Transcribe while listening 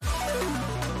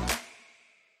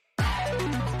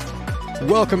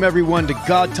Welcome everyone to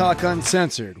God Talk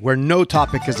Uncensored, where no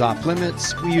topic is off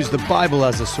limits. We use the Bible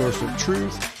as a source of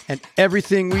truth, and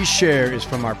everything we share is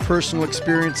from our personal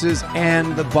experiences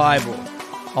and the Bible.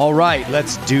 All right,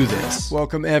 let's do this.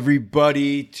 Welcome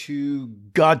everybody to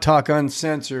God Talk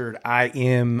Uncensored. I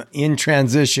am in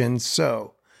transition,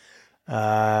 so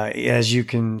as you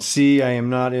can see, I am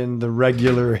not in the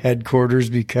regular headquarters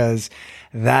because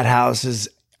that house is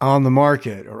on the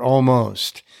market, or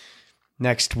almost,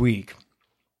 next week.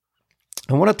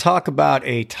 I want to talk about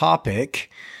a topic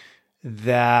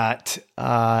that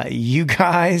you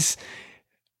guys,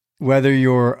 whether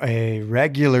you're a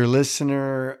regular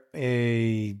listener,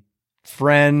 a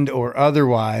friend, or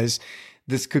otherwise,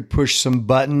 this could push some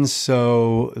buttons.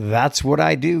 So that's what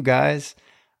I do, guys.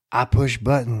 I push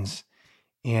buttons.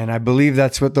 And I believe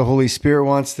that's what the Holy Spirit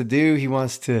wants to do. He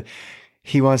wants to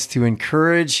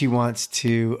encourage, he wants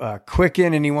to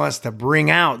quicken, and he wants to bring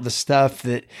out the stuff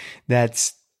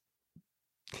that's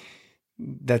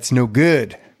no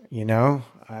good. You know,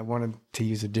 I wanted to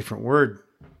use a different word.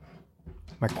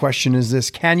 My question is this: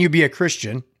 can you be a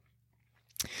Christian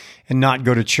and not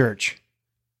go to church?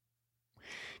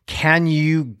 Can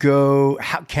you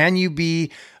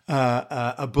be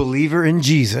a believer in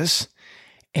Jesus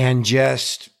and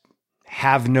just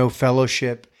have no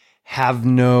fellowship, have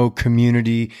no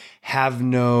community, have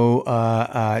no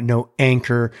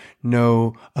anchor,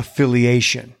 no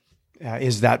affiliation?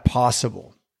 Is that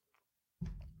possible?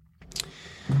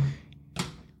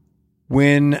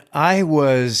 When I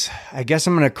guess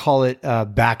I'm going to call it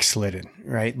backslidden,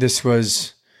 right? This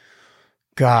was,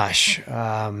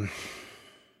 early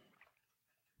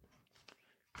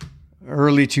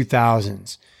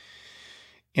 2000s.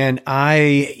 And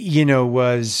I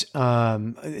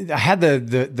had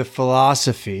the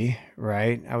philosophy,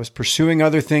 right? I was pursuing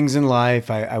other things in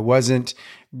life. I wasn't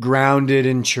grounded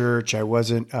in church. I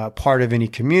wasn't part of any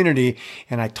community.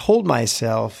 And I told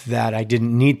myself that I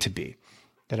didn't need to be,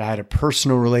 that I had a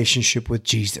personal relationship with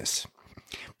Jesus.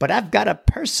 But I've got a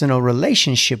personal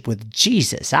relationship with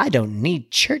Jesus. I don't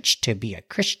need church to be a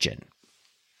Christian.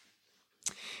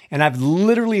 And I've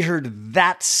literally heard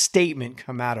that statement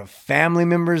come out of family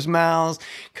members' mouths,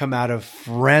 come out of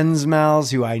friends'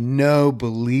 mouths who I know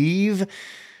believe.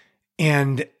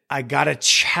 And I got to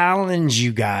challenge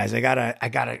you guys. I got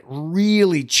to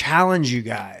really challenge you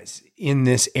guys in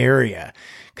this area,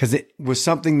 because it was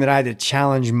something that I had to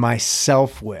challenge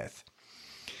myself with.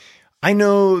 I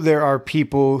know there are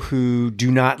people who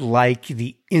do not like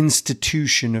the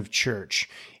institution of church.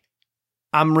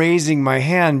 I'm raising my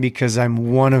hand because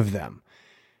I'm one of them.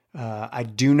 I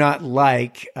do not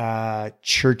like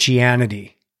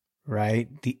churchianity,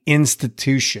 right? The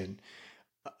institution.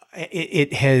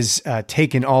 It has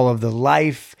taken all of the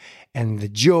life and the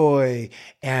joy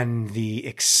and the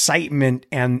excitement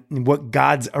and what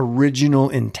God's original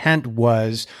intent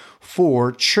was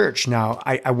for church. Now,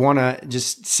 I want to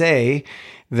just say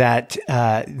that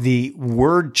the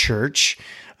word church,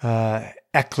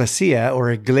 ecclesia or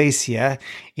iglesia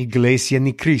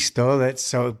ni Cristo, that's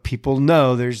so people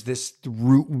know there's this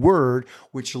root word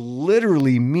which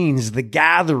literally means the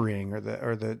gathering or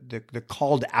the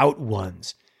called out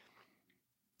ones.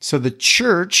 So the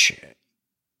church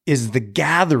is the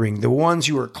gathering, the ones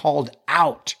who are called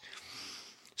out.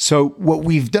 So what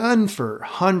we've done for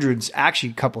hundreds,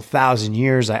 actually a couple thousand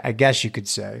years, I guess you could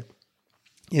say,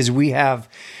 is we have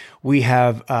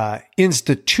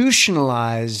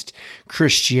institutionalized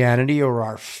Christianity or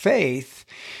our faith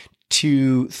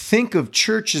to think of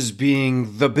church as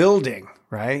being the building,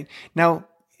 right? Now,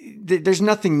 there's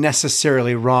nothing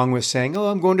necessarily wrong with saying,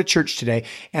 oh, I'm going to church today.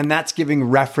 And that's giving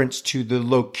reference to the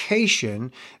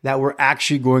location that we're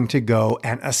actually going to go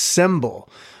and assemble.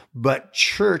 But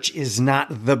church is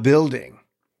not the building,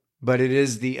 but it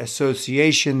is the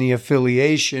association, the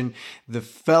affiliation, the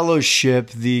fellowship,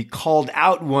 the called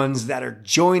out ones that are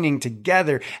joining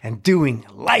together and doing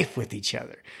life with each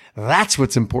other. That's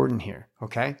what's important here,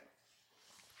 okay?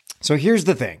 So here's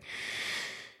the thing.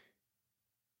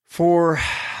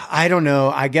 I don't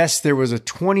know, I guess there was a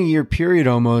 20-year period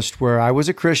almost where I was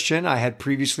a Christian. I had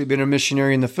previously been a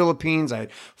missionary in the Philippines. I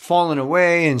had fallen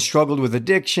away and struggled with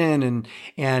addiction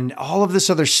and all of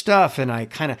this other stuff. And I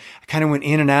kind of went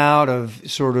in and out of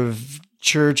sort of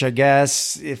church, I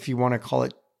guess, if you want to call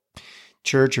it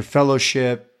church or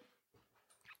fellowship.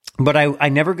 But I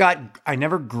never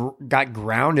got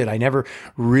grounded. I never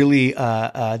really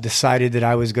decided that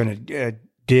I was going to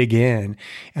dig in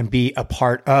and be a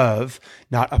part of,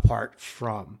 not apart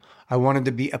from. I wanted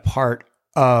to be a part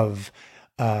of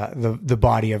the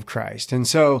body of Christ. And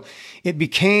so it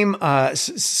became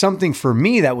something for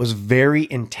me that was very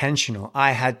intentional.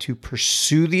 I had to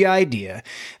pursue the idea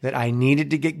that I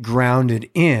needed to get grounded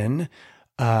in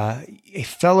a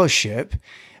fellowship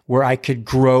where I could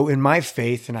grow in my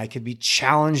faith and I could be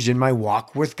challenged in my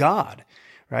walk with God,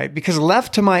 right? Because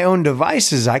left to my own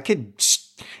devices, I could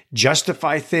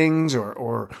justify things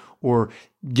or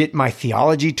get my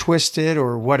theology twisted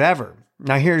or whatever.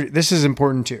 Now this is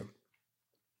important too.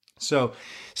 So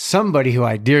somebody who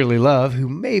I dearly love, who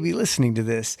may be listening to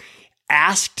this,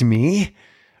 asked me,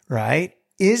 right,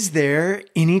 is there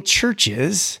any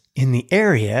churches in the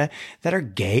area that are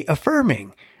gay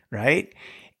affirming, right?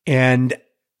 And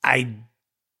I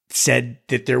said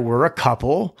that there were a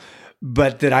couple,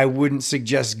 but that I wouldn't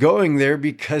suggest going there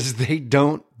because they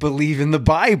don't believe in the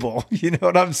Bible. You know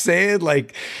what I'm saying?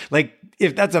 Like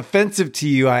if that's offensive to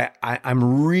you,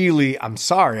 I'm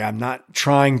sorry. I'm not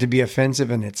trying to be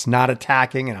offensive, and it's not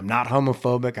attacking, and I'm not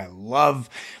homophobic. I love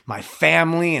my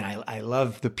family, and I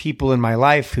love the people in my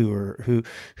life who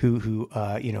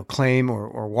claim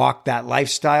or walk that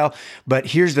lifestyle. But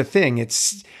here's the thing: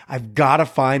 I've got to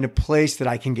find a place that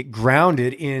I can get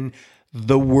grounded in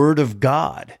the Word of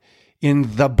God,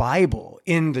 in the Bible,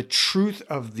 in the truth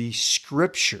of the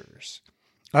Scriptures.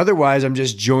 Otherwise, I'm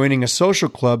just joining a social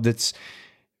club that's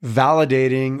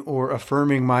validating or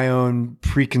affirming my own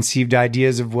preconceived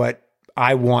ideas of what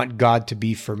I want God to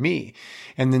be for me.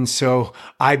 And then so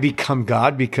I become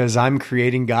God because I'm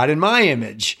creating God in my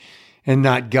image and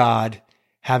not God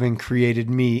having created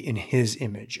me in his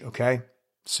image. Okay.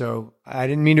 So I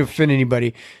didn't mean to offend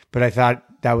anybody, but I thought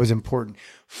that was important.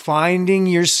 Finding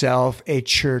yourself a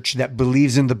church that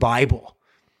believes in the Bible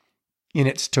in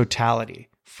its totality.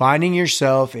 Finding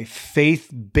yourself a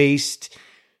faith-based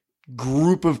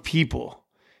group of people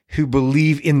who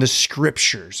believe in the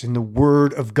Scriptures, in the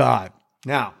Word of God.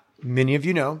 Now, many of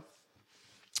you know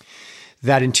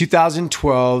that in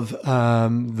 2012,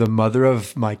 the mother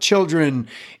of my children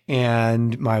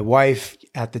and my wife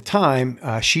at the time,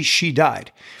 she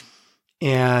died.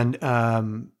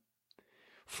 And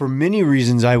for many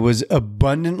reasons, I was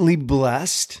abundantly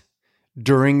blessed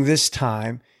during this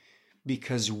time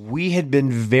because we had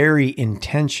been very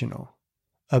intentional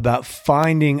about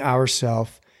finding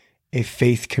ourselves a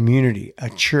faith community, a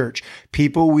church,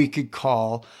 people we could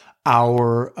call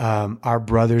our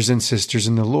brothers and sisters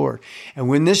in the Lord. And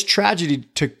when this tragedy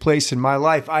took place in my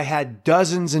life, I had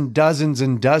dozens and dozens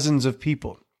and dozens of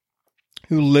people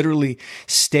who literally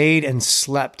stayed and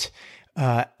slept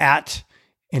at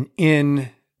and in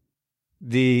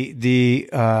the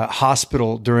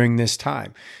hospital during this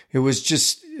time. It was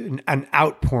just an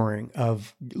outpouring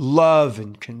of love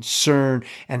and concern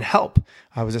and help.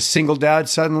 I was a single dad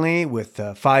suddenly with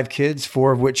 5 kids,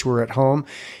 4 of which were at home.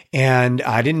 And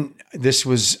I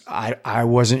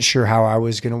wasn't sure how I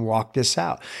was going to walk this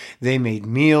out. They made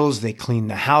meals, they cleaned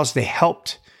the house, they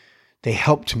helped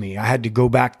me. I had to go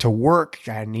back to work.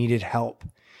 I needed help.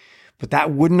 But that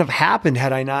wouldn't have happened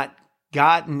had I not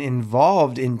gotten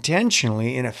involved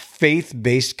intentionally in a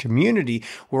faith-based community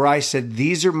where I said,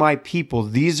 these are my people.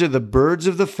 These are the birds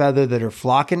of the feather that are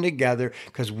flocking together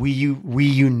because we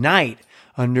unite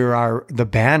under the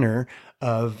banner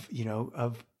of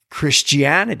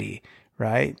Christianity,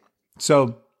 right?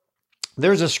 So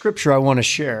there's a scripture I want to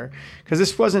share because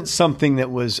this wasn't something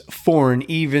that was foreign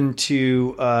even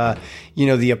to,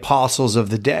 the apostles of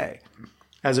the day.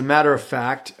 As a matter of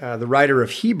fact, the writer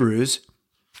of Hebrews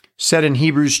said in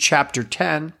Hebrews chapter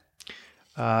 10,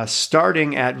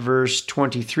 starting at verse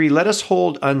 23, let us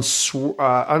hold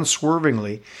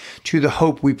unswervingly to the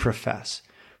hope we profess.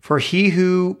 For he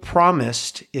who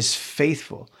promised is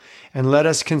faithful. And let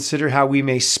us consider how we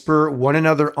may spur one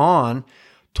another on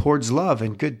towards love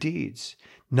and good deeds,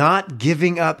 not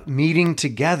giving up meeting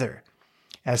together,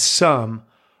 as some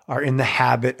are in the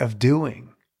habit of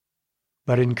doing,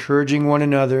 but encouraging one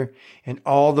another, and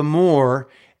all the more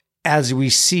as we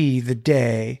see the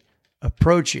day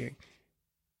approaching.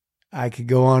 I could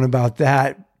go on about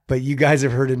that, but you guys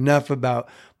have heard enough about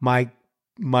my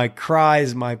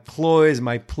cries, my ploys,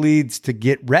 my pleads to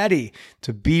get ready,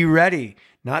 to be ready,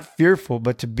 not fearful,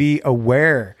 but to be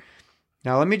aware.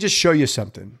 Now, let me just show you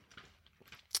something.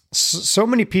 So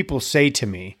many people say to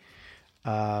me,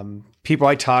 people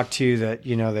I talk to that,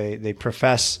 they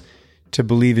profess to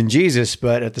believe in Jesus,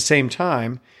 but at the same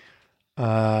time,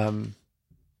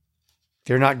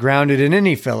 they're not grounded in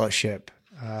any fellowship.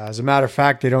 As a matter of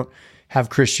fact, they don't have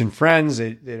Christian friends.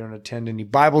 They don't attend any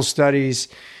Bible studies.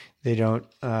 They don't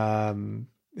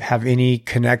have any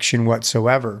connection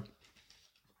whatsoever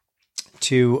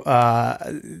to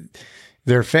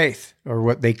their faith, or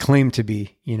what they claim to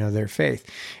be, their faith.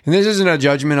 And this isn't a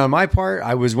judgment on my part.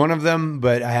 I was one of them,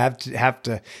 but I have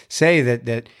to say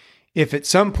that if at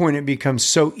some point it becomes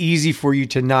so easy for you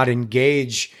to not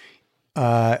engage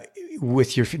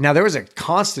with your, now there was a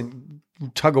constant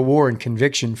tug of war and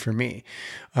conviction for me,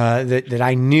 that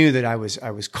I knew that I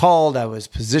was called, I was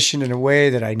positioned in a way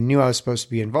that I knew I was supposed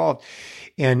to be involved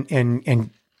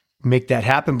and make that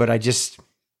happen. But I just,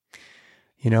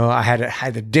 I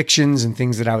had addictions and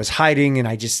things that I was hiding, and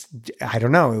I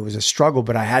don't know, it was a struggle,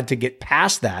 but I had to get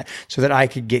past that so that I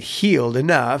could get healed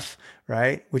enough,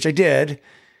 right? Which I did,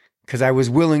 because I was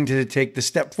willing to take the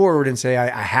step forward and say,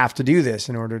 I have to do this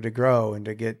in order to grow and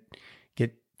to get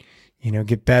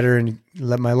better and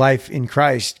let my life in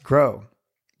Christ grow.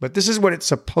 But this is what it's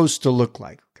supposed to look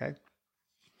like, okay?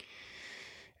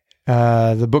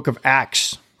 The book of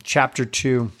Acts, chapter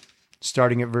 2,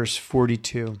 starting at verse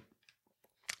 42.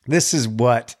 This is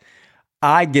what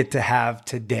I get to have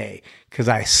today, because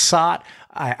I sought,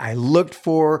 I looked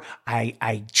for, I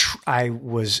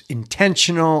was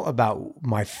intentional about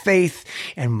my faith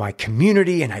and my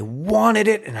community, and I wanted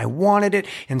it,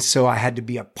 and so I had to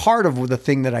be a part of the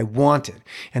thing that I wanted.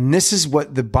 And this is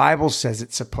what the Bible says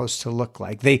it's supposed to look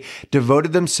like. They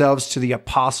devoted themselves to the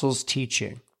apostles'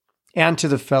 teaching and to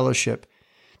the fellowship,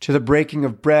 to the breaking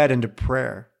of bread and to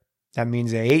prayer. That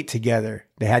means they ate together,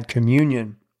 they had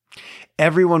communion.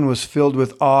 Everyone was filled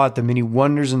with awe at the many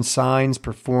wonders and signs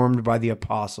performed by the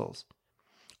apostles.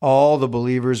 All the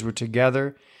believers were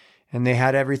together, and they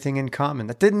had everything in common.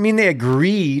 That didn't mean they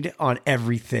agreed on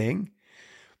everything,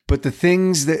 but the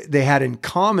things that they had in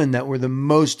common that were the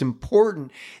most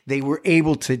important, they were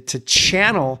able to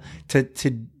channel to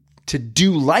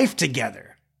do life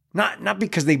together. Not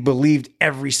because they believed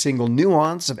every single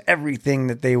nuance of everything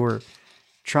that they were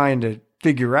trying to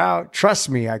figure out.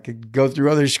 Trust me, I could go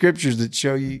through other scriptures that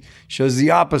shows the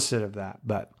opposite of that.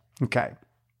 But okay.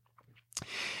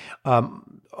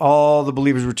 All the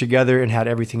believers were together and had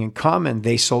everything in common.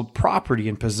 They sold property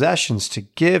and possessions to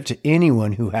give to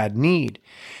anyone who had need.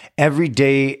 Every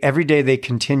day they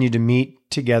continued to meet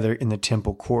together in the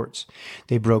temple courts.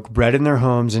 They broke bread in their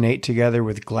homes and ate together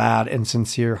with glad and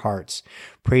sincere hearts,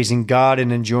 praising God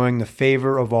and enjoying the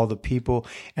favor of all the people.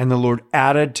 And the Lord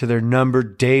added to their number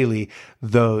daily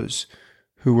those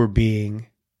who were being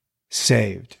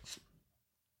saved.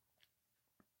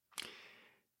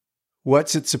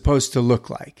 What's it supposed to look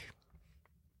like?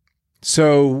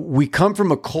 So we come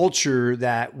from a culture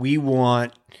that we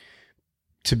want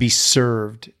to be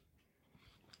served.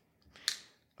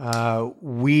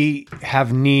 We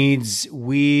have needs.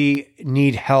 We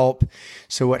need help.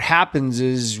 So what happens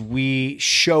is we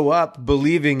show up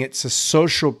believing it's a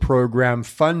social program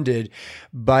funded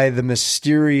by the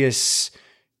mysterious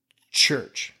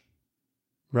church,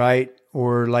 right?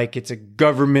 Or like it's a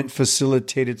government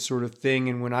facilitated sort of thing.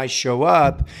 And when I show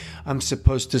up, I'm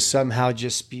supposed to somehow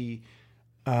just be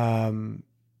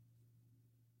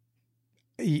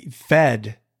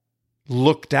fed,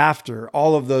 looked after,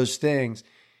 all of those things.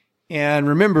 And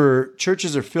remember,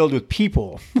 churches are filled with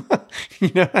people,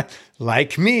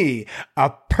 like me,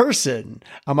 a person.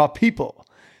 I'm a people,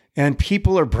 and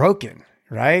people are broken,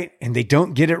 right? And they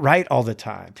don't get it right all the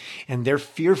time, and they're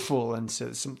fearful. And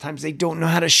so sometimes they don't know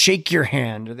how to shake your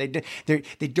hand, or they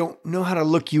don't know how to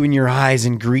look you in your eyes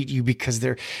and greet you, because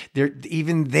they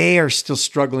are still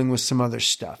struggling with some other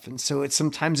stuff. And so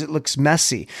sometimes it looks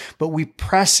messy, but we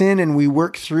press in and we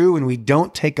work through, and we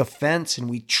don't take offense, and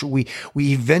we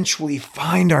eventually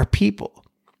find our people.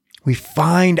 We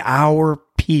find our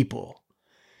people,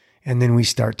 and then we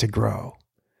start to grow.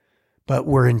 But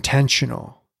we're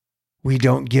intentional. We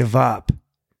don't give up.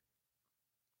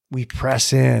 We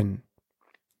press in.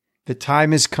 The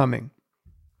time is coming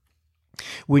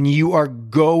when you are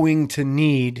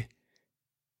desperately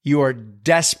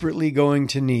going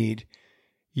to need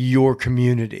your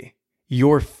community,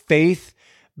 your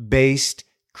faith-based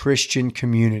Christian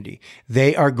community.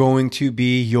 They are going to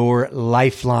be your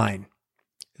lifeline.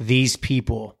 These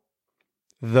people,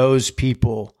 those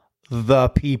people, the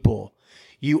people.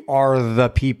 You are the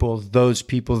people, those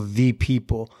people, the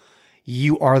people.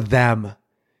 You are them.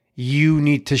 You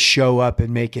need to show up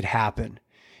and make it happen.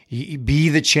 Be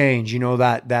the change. You know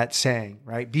that saying,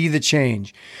 right? Be the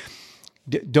change.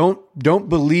 Don't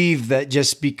believe that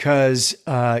just because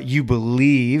you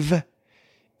believe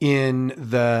in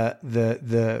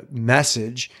the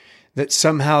message that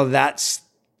somehow that's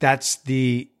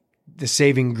the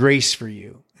saving grace for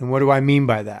you. And what do I mean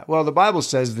by that? Well, the Bible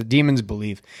says the demons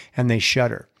believe and they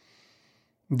shudder.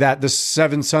 That the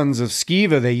 7 sons of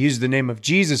Sceva, they used the name of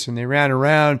Jesus and they ran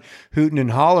around hooting and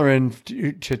hollering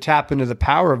to tap into the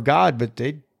power of God, but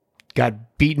they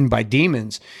got beaten by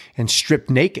demons and stripped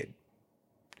naked.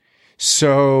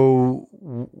 So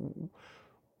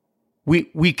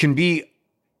we can be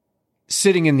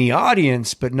sitting in the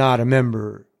audience, but not a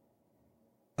member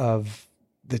of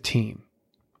the team,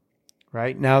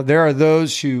 right? Now, there are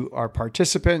those who are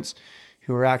participants,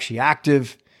 who are actually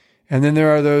active, and then there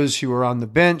are those who are on the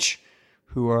bench,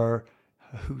 who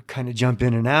kind of jump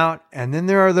in and out, and then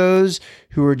there are those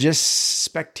who are just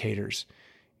spectators,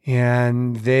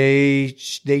 and they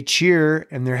cheer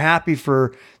and they're happy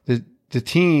for the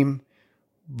team,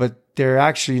 but they're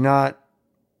actually not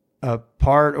a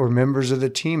part or members of the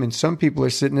team. And some people are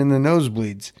sitting in the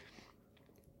nosebleeds.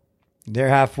 They're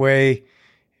halfway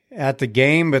at the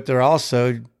game, but they're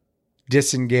also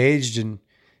disengaged and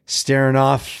staring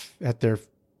off at their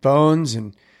phones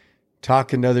and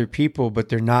talking to other people, but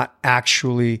they're not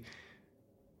actually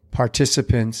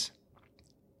participants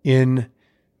in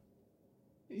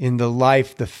the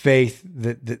life, the faith,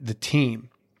 the team.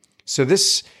 So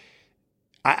this,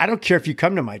 I don't care if you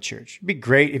come to my church. It'd be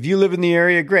great. If you live in the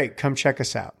area, great. Come check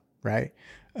us out, right?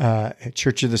 At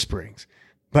Church of the Springs.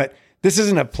 But this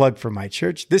isn't a plug for my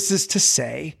church. This is to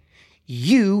say,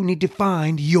 you need to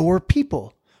find your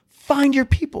people. Find your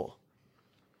people.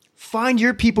 Find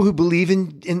your people who believe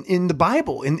in the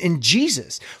Bible, in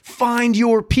Jesus. Find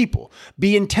your people.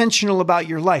 Be intentional about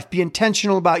your life. Be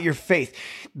intentional about your faith.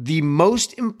 The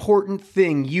most important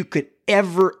thing you could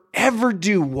ever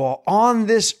do while on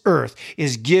this earth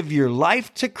is give your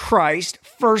life to Christ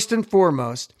first and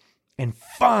foremost, and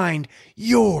find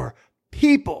your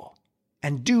people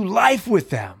and do life with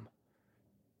them.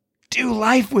 Do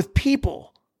life with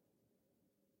people.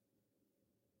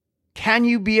 Can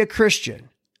you be a Christian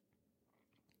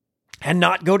and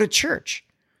not go to church?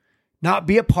 Not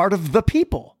be a part of the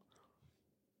people?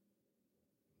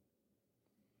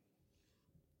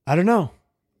 I don't know.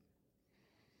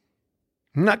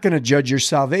 I'm not going to judge your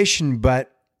salvation,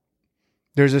 but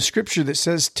there's a scripture that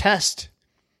says test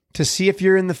to see if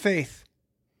you're in the faith.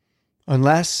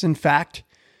 Unless, in fact,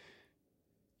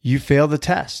 you fail the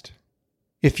test.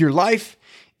 If your life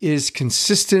is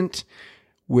consistent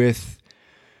with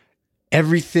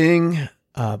everything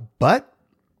but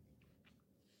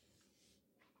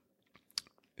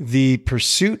the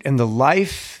pursuit and the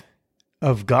life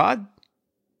of God,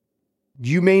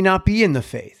 you may not be in the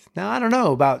faith. Now, I don't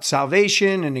know about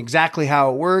salvation and exactly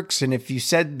how it works. And if you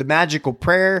said the magical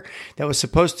prayer that was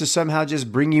supposed to somehow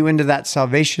just bring you into that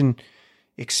salvation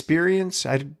experience,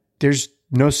 there's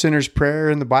no sinner's prayer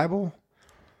in the Bible.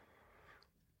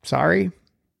 Sorry.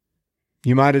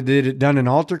 You might have done an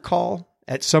altar call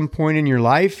at some point in your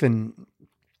life and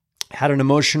had an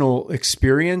emotional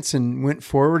experience and went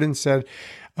forward and said,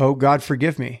 "Oh, God,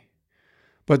 forgive me."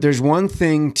 But there's one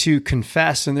thing to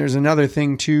confess and there's another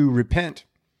thing to repent.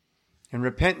 And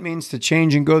repent means to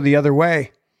change and go the other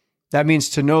way. That means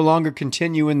to no longer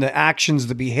continue in the actions,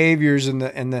 the behaviors, and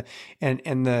the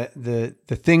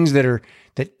things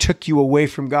that took you away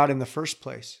from God in the first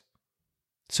place.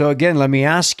 So again, let me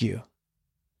ask you,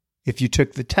 if you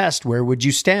took the test, where would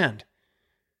you stand?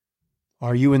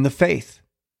 Are you in the faith?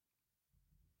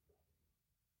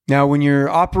 Now, when you're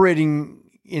operating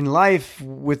in life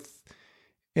with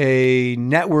a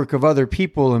network of other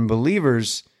people and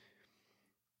believers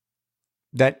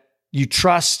that you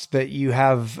trust, that you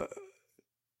have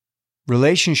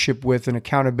relationship with and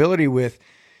accountability with,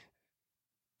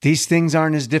 these things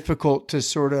aren't as difficult to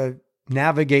sort of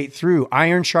navigate through.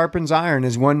 Iron sharpens iron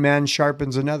as one man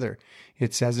sharpens another,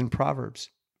 it says in Proverbs.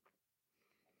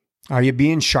 Are you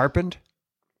being sharpened?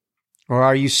 Or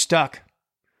are you stuck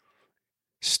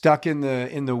in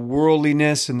the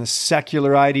worldliness and the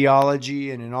secular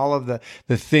ideology and in all of the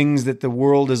things that the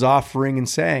world is offering and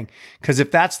saying? Because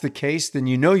if that's the case, then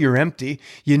you know you're empty.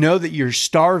 You know that you're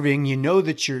starving. You know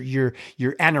that you're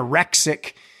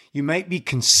anorexic. You might be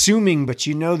consuming, but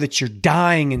you know that you're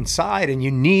dying inside, and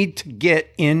you need to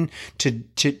get in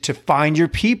to find your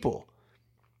people.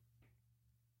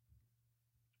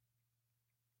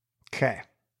 Okay.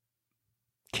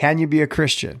 Can you be a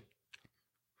Christian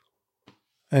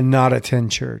and not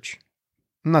attend church?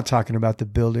 I'm not talking about the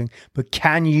building, but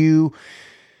can you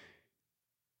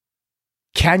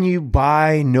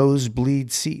buy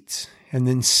nosebleed seats and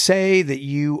then say that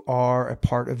you are a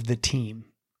part of the team?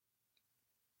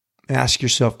 Ask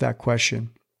yourself that question.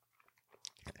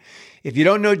 If you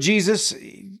don't know Jesus,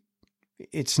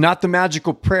 it's not the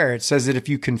magical prayer. It says that if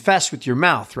you confess with your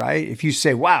mouth, right? If you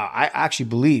say, wow, I actually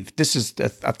believe this is a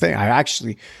thing. I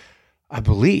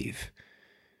believe.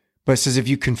 But it says if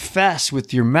you confess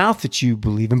with your mouth that you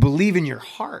believe and believe in your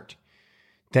heart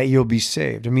that you'll be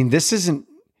saved. I mean, it isn't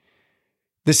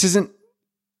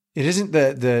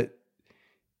the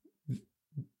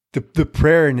the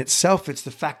prayer in itself. It's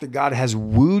the fact that God has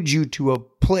wooed you to a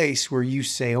place where you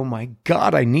say, oh my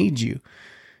God, I need you.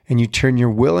 And you turn your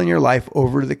will and your life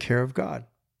over to the care of God.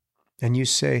 And you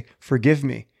say, forgive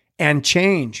me and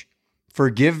change.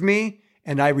 Forgive me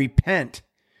and I repent.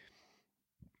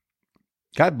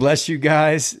 God bless you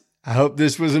guys. I hope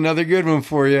this was another good one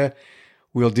for you.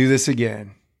 We'll do this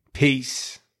again.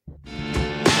 Peace.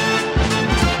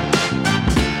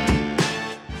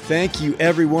 Thank you,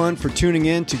 everyone, for tuning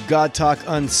in to God Talk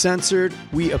Uncensored.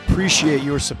 We appreciate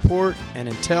your support. And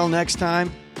until next time,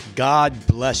 God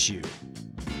bless you.